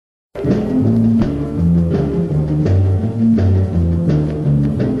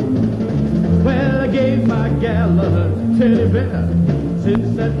teddy bear.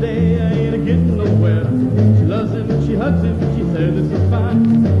 Since that day I ain't getting nowhere. She loves him, she hugs him, she says this is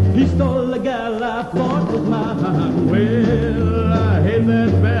fine. He stole a gal I thought was mine. Well, I hate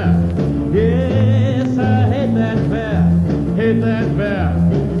that bear. Yes, I hate that bear. Hate that bear.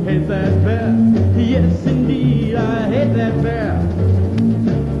 Hate that bear. Yes, indeed, I hate that bear.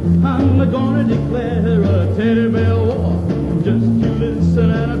 I'm gonna declare a teddy bear war. Just you listen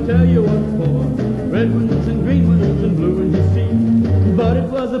and I'll tell you what for. Red ones and green ones and blue ones you see. But it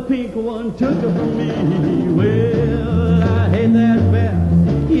was a pink one took her from me. Well, I hate that bear.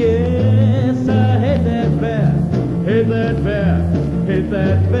 Yes, I hate that bear. Hate that bear. Hate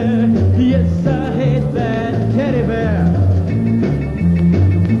that bear. Yes, I hate that teddy bear.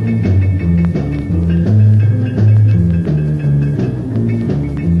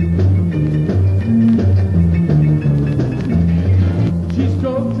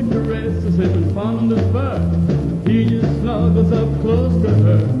 Fond of fur, he just snuggles up close to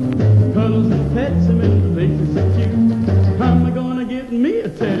her, cuddles and pets him and makes him so cute. I'm gonna get me a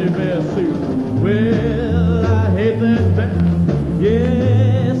teddy bear suit. Well, I hate that bear.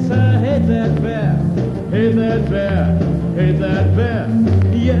 Yes, I hate that bear. Hate that bear. Hate that bear.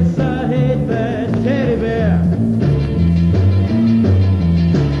 Yes, I hate that teddy bear.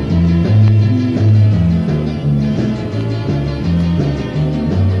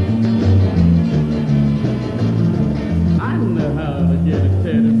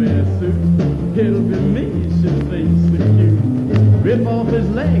 It'll be me, should think so cute. Rip off his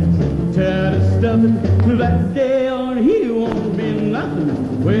legs, tear the stuffing. That day on he won't be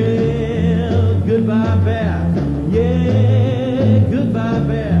nothing. Well, goodbye bear. Yeah, goodbye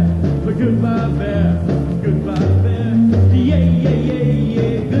bear. Goodbye bear.